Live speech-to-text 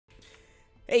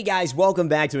Hey guys, welcome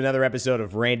back to another episode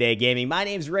of Raynday Gaming. My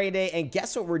name's Raynday, and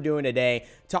guess what we're doing today?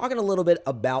 Talking a little bit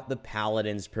about the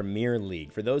Paladins Premier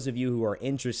League. For those of you who are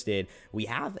interested, we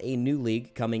have a new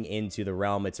league coming into the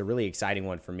realm. It's a really exciting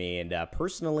one for me, and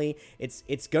personally,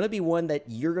 it's going to be one that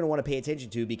you're going to want to pay attention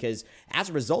to because as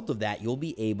a result of that, you'll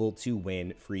be able to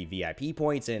win free VIP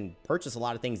points and purchase a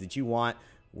lot of things that you want,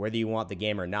 whether you want the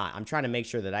game or not. I'm trying to make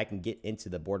sure that I can get into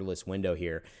the borderless window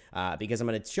here because I'm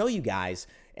going to show you guys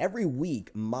every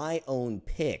week my own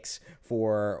picks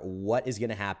for what is going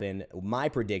to happen, my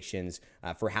predictions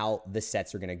for how the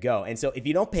sets are going to go. And so if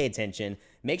you don't pay attention,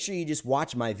 make sure you just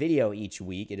watch my video each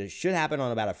week. It should happen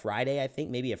on about a Friday, I think,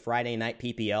 maybe a Friday night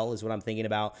PPL is what I'm thinking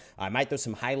about. I might throw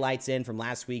some highlights in from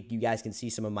last week. You guys can see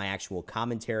some of my actual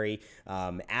commentary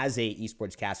as a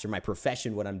esports caster, my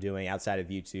profession, what I'm doing outside of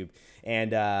YouTube.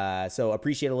 And so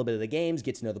appreciate a little bit of the games,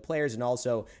 get to know the players, and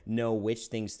also know which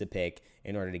things to pick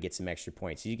in order to get some extra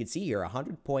points. So you can see here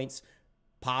 100 points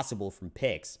possible from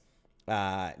picks.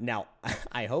 Now,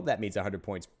 I hope that means 100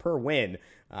 points per win.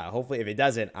 Hopefully, if it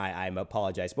doesn't, I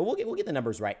apologize. But we'll get the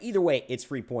numbers right. Either way, it's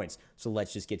free points. So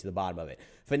let's just get to the bottom of it.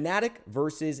 Fnatic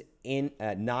versus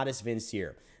Natus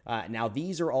Vincere. Now,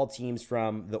 these are all teams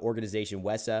from the organization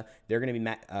WESA. They're going to be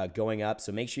going up,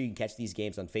 so make sure you can catch these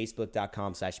games on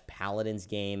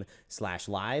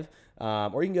facebook.com/paladinsgame/live,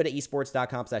 or you can go to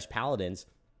esports.com/paladins,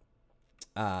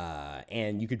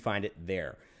 and you can find it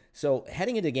there. So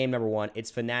heading into game number one,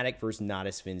 it's Fnatic versus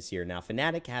Natus Vincere. Now,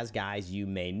 Fnatic has guys you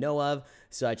may know of,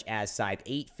 such as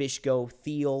Sype8, Fishko,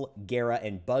 Thiel, Gera,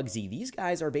 and Bugsy. These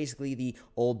guys are basically the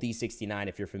old D69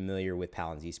 if you're familiar with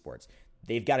Paladins esports.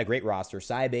 They've got a great roster.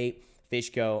 Sype8,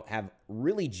 Fishko have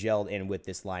really gelled in with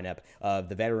this lineup of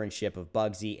the veteranship of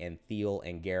Bugsy and Thiel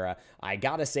and Gera. I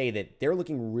gotta say that they're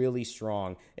looking really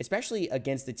strong, especially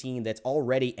against a team that's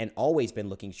already and always been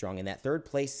looking strong. And that third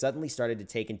place suddenly started to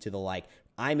take into the like,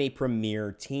 I'm a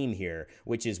premier team here,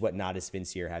 which is what Natus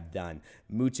Vincere have done.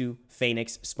 Mutu,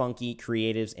 Phoenix, Spunky,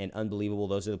 Creatives, and Unbelievable.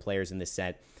 Those are the players in this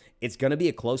set. It's going to be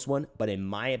a close one, but in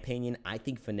my opinion, I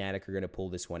think Fnatic are going to pull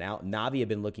this one out. Navi have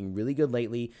been looking really good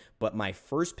lately, but my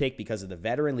first pick, because of the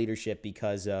veteran leadership,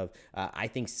 because of I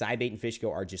think Sype8 and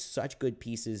Fishko are just such good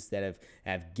pieces that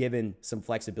have given some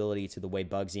flexibility to the way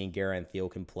Bugsy and Gera and Thiel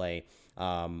can play.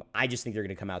 I just think they're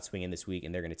going to come out swinging this week,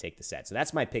 and they're going to take the set. So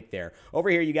that's my pick there. Over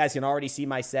here, you guys can already see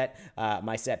my set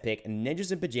pick,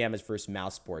 Ninjas in Pajamas versus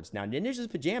Mouse Sports. Now, Ninjas in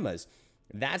Pajamas,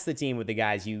 that's the team with the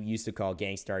guys you used to call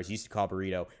Gangstars, used to call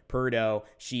Burrito, Purdo,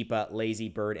 Sheepa, Lazy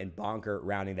Bird, and Bonker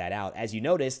rounding that out. As you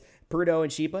noticed, Purdo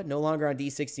and Sheepa no longer on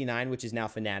D69, which is now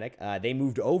Fnatic. They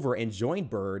moved over and joined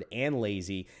Bird and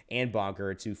Lazy and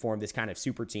Bonker to form this kind of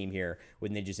super team here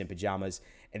with Ninjas in Pajamas.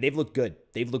 And they've looked good.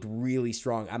 They've looked really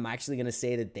strong. I'm actually going to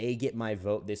say that they get my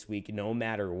vote this week no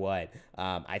matter what.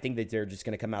 I think that they're just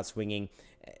going to come out swinging,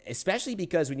 especially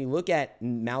because when you look at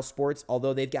Mouse Sports,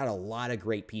 although they've got a lot of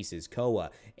great pieces,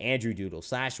 Koa, Andrew Doodle,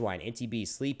 Slashwine, NTB,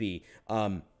 Sleepy,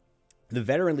 the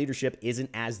veteran leadership isn't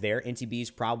as there. NTB is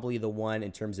probably the one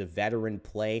in terms of veteran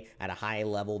play at a high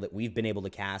level that we've been able to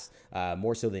cast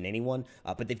more so than anyone,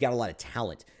 but they've got a lot of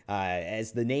talent.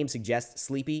 As the name suggests,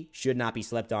 Sleepy should not be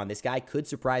slept on. This guy could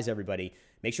surprise everybody.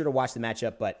 Make sure to watch the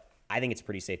matchup, but I think it's a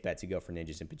pretty safe bet to go for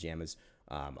Ninjas in Pajamas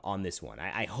on this one.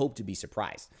 I hope to be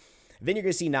surprised. Then you're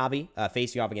going to see Navi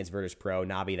facing off against Virtus Pro.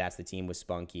 Navi, that's the team with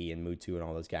Spunky and Mutu and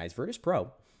all those guys. Virtus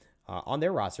Pro, on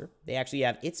their roster, they actually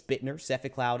have It's Bittner,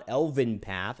 Cephicloud, Elven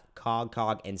Path,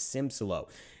 Cog, and Simsilo.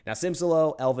 Now,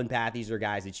 Simsilo, Elven Path, these are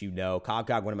guys that you know. Cog,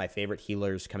 one of my favorite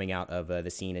healers coming out of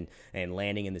the scene and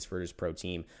landing in this Virtus Pro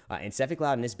team. And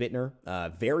Cephicloud and It's Bittner,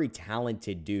 very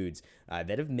talented dudes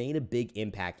that have made a big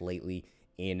impact lately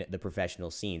in the professional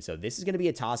scene. So this is going to be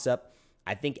a toss-up.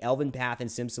 I think Elven Path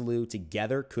and Simsaloo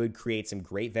together could create some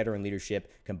great veteran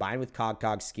leadership combined with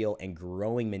Cog's skill and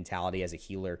growing mentality as a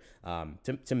healer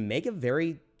to make a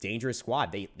very dangerous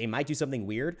squad. They might do something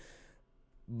weird,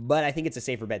 but I think it's a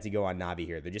safer bet to go on Navi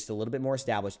here. They're just a little bit more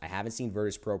established. I haven't seen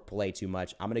Virtus Pro play too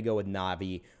much. I'm going to go with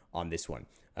Navi on this one.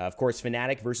 Of course,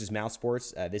 Fnatic versus Mouse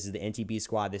Sports. This is the NTB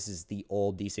squad. This is the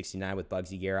old D69 with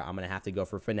Bugsy Gera. I'm going to have to go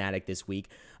for Fnatic this week.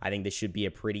 I think this should be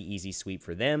a pretty easy sweep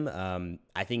for them.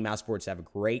 I think Mouse Sports have a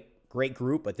great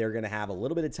group, but they're going to have a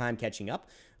little bit of time catching up.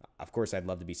 Of course, I'd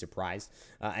love to be surprised.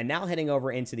 And now heading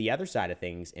over into the other side of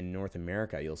things in North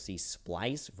America, you'll see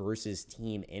Splice versus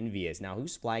Team Envious. Now,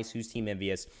 who's Splice? Who's Team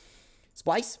Envious?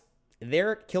 Splice,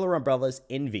 they're Killer Umbrellas,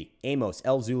 Envy, Amos,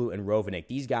 El Zulu, and Rovenick.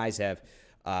 These guys have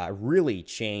really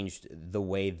changed the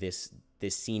way this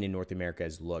scene in North America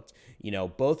has looked. You know,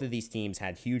 both of these teams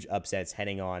had huge upsets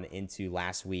heading on into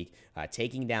last week,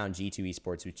 taking down G2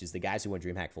 Esports, which is the guys who won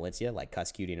DreamHack Valencia, like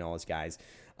Cuss Cutie and all those guys.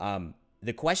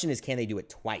 The question is, can they do it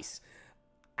twice?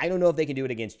 I don't know if they can do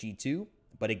it against G2,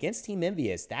 but against Team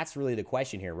Envious, that's really the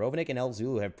question here. Rovnik and El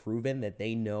Zulu have proven that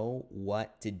they know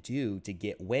what to do to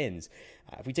get wins.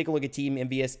 If we take a look at Team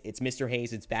Envious, it's Mr.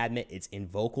 Hayes, it's Badmit, it's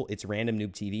Invocal, it's Random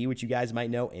Noob TV, which you guys might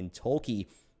know, and Tolkien.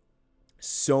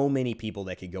 So many people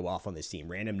that could go off on this team.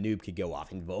 Random Noob could go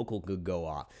off. Invocal could go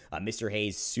off. Mr.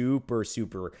 Hayes,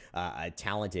 super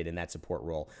talented in that support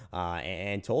role.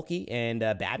 And Tolkien and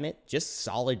Badmit, just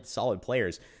solid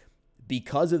players.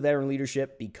 Because of their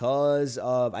leadership, because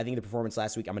of, I think, the performance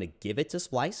last week, I'm going to give it to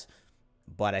Splice.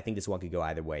 But I think this one could go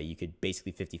either way. You could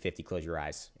basically 50-50 close your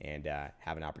eyes and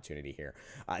have an opportunity here.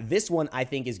 This one, I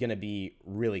think, is going to be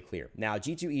really clear. Now,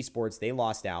 G2 Esports, they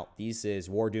lost out. These is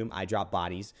Wardoom, I Drop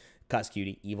Bodies, Cuss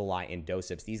Cutie, Evil Eye, and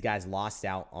Dosips. These guys lost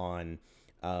out on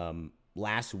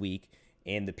last week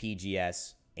in the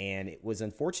PGS, and it was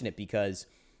unfortunate because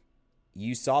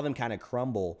you saw them kind of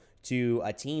crumble to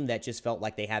a team that just felt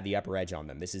like they had the upper edge on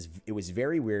them. It was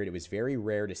very weird. It was very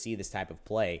rare to see this type of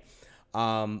play.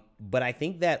 But I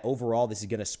think that overall, this is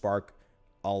going to spark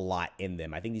a lot in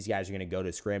them. I think these guys are going to go to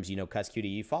scrims. You know, Cuss Cutie,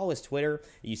 you follow his Twitter,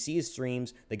 you see his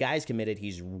streams. The guy's committed.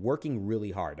 He's working really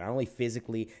hard, not only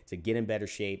physically to get in better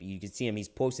shape. You can see him. He's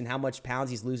posting how much pounds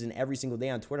he's losing every single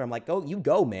day on Twitter. I'm like, oh, you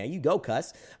go, man. You go,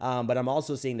 Cuss. But I'm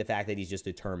also seeing the fact that he's just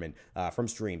determined from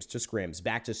streams to scrims,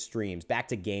 back to streams, back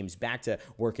to games, back to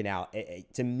working out.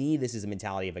 To me, this is a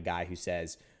mentality of a guy who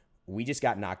says, we just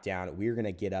got knocked down. We're going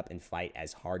to get up and fight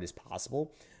as hard as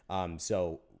possible.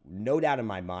 So no doubt in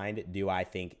my mind do I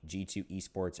think G2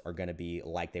 Esports are going to be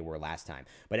like they were last time.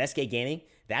 But SK Gaming,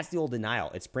 that's the old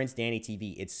denial. It's Prince Danny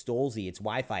TV. It's Stolzy. It's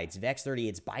Wi-Fi. It's Vex30.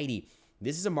 It's Bitey.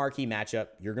 This is a marquee matchup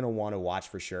you're going to want to watch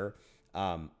for sure.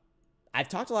 I've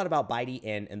talked a lot about Bitey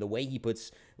and the way he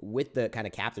puts, with the kind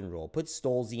of captain role, puts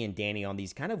Stolzy and Danny on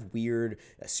these kind of weird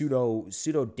pseudo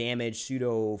damage,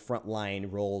 pseudo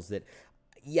frontline roles that,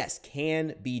 yes,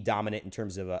 can be dominant in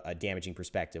terms of a damaging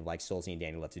perspective, like Stolzy and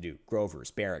Danny love to do. Grovers,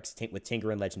 Barracks, with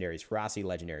Tinker and Legendaries, Ferocity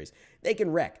Legendaries, they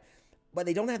can wreck. But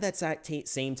they don't have that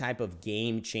same type of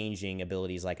game-changing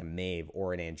abilities like a Maeve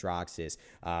or an Androxus,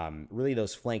 really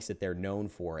those flanks that they're known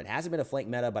for. It hasn't been a flank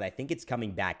meta, but I think it's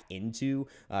coming back into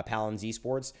Paladins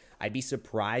Esports. I'd be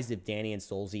surprised if Danny and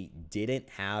Stolzy didn't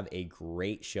have a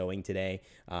great showing today.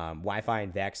 Wi-Fi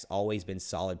and Vex, always been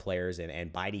solid players,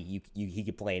 and Bitey, he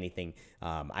could play anything.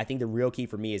 I think the real key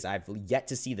for me is I've yet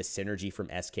to see the synergy from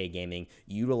SK Gaming,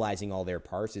 utilizing all their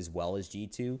parts as well as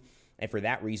G2. And for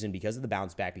that reason, because of the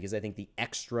bounce back, because I think the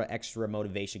extra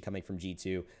motivation coming from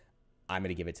G2, I'm going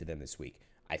to give it to them this week.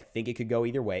 I think it could go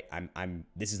either way.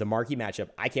 This is the marquee matchup.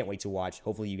 I can't wait to watch.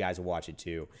 Hopefully you guys will watch it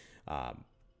too. But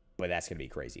that's going to be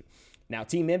crazy. Now,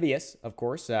 Team Envious, of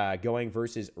course, going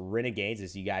versus Renegades.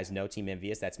 As you guys know, Team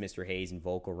Envious, that's Mr. Hayes and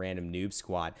Vocal Random Noob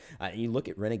Squad. And you look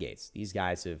at Renegades. These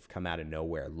guys have come out of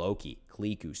nowhere. Loki,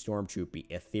 Kliku, Stormtroopy,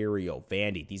 Ethereal,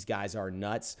 Vandy. These guys are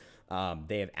nuts.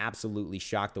 They have absolutely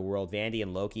shocked the world. Vandy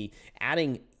and Loki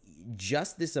adding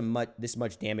just this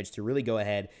much damage to really go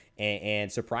ahead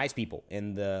and surprise people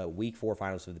in the Week 4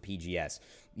 finals of the PGS.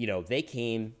 You know, they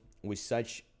came with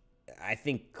such, I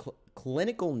think,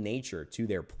 clinical nature to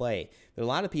their play that a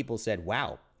lot of people said,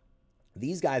 wow,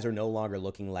 these guys are no longer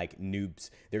looking like noobs.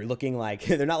 They're looking like,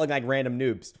 they're not looking like random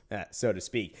noobs, so to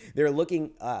speak. They're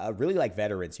looking really like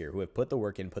veterans here who have put the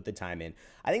work in, put the time in.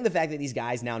 I think the fact that these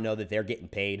guys now know that they're getting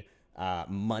paid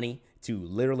money to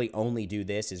literally only do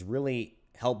this has really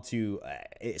helped to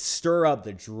stir up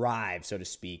the drive, so to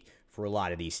speak, for a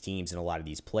lot of these teams and a lot of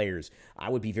these players. I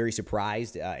would be very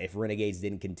surprised if Renegades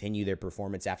didn't continue their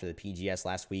performance after the PGS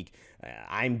last week.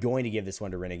 I'm going to give this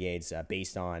one to Renegades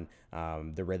based on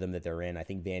the rhythm that they're in. I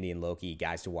think Vandy and Loki,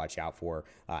 guys to watch out for,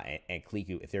 and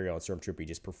Kliku, Ethereal, and Stormtrooper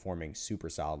just performing super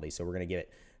solidly. So we're going to give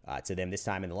it to them this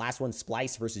time. And the last one,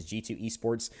 Splice versus G2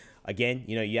 Esports. Again,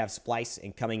 you know, you have Splice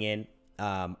and coming in.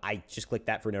 I just clicked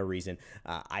that for no reason.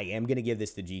 I am going to give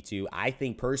this to G2. I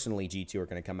think personally G2 are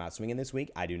going to come out swinging this week.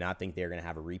 I do not think they're going to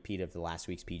have a repeat of the last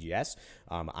week's PGS.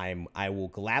 I will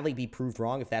gladly be proved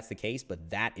wrong if that's the case, but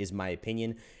that is my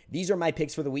opinion. These are my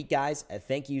picks for the week, guys.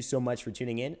 Thank you so much for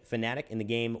tuning in. Fnatic in the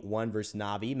game 1 versus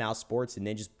Navi. Mouse Sports and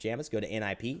Ninjas Pajamas go to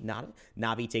NIP.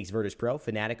 Navi takes Virtus Pro.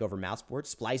 Fnatic over Mouse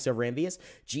Sports. Splice over Envious.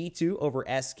 G2 over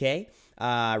SK.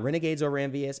 Renegades over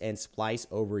Envious. And Splice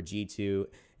over G2.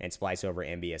 and splice over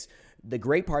MBS. The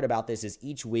great part about this is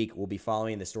each week we'll be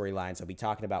following the storylines. I'll be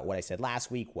talking about what I said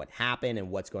last week, what happened, and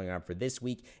what's going on for this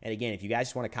week. And again, if you guys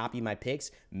just want to copy my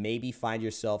picks, maybe find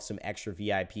yourself some extra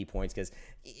VIP points, because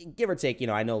give or take,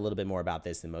 I know a little bit more about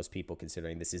this than most people,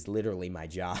 considering this is literally my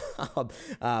job.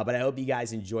 But I hope you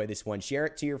guys enjoy this one. Share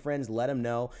it to your friends. Let them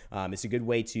know. It's a good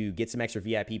way to get some extra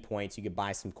VIP points. You could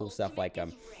buy some cool stuff like,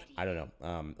 I don't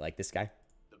know, like this guy.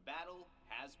 The battle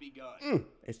has begun.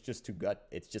 It's just too good.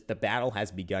 It's just the battle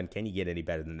has begun. Can you get any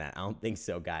better than that? I don't think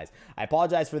so, guys. I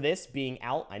apologize for this being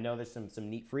out. I know there's some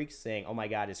neat freaks saying, oh my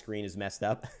God, his screen is messed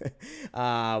up.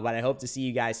 But I hope to see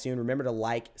you guys soon. Remember to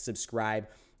like, subscribe,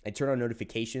 and turn on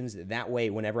notifications. That way,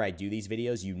 whenever I do these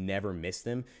videos, you never miss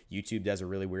them. YouTube does a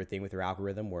really weird thing with their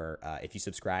algorithm where if you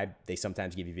subscribe, they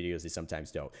sometimes give you videos, they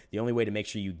sometimes don't. The only way to make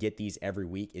sure you get these every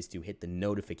week is to hit the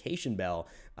notification bell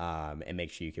and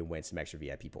make sure you can win some extra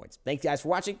VIP points. Thanks, guys, for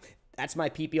watching. That's my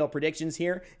PPL predictions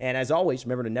here. And as always,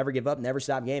 remember to never give up, never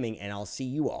stop gaming, and I'll see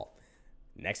you all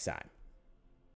next time.